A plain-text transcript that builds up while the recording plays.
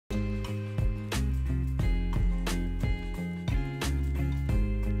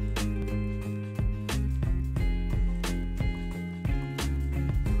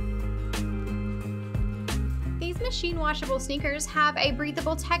machine washable sneakers have a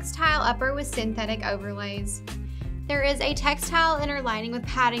breathable textile upper with synthetic overlays. There is a textile inner lining with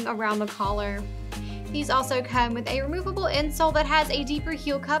padding around the collar. These also come with a removable insole that has a deeper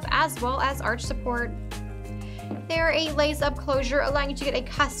heel cup as well as arch support. They are a lace-up closure, allowing you to get a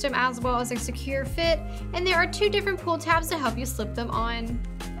custom as well as a secure fit, and there are 2 different pull tabs to help you slip them on.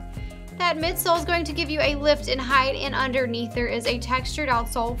 That midsole is going to give you a lift in height, and underneath there is a textured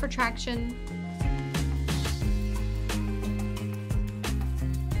outsole for traction.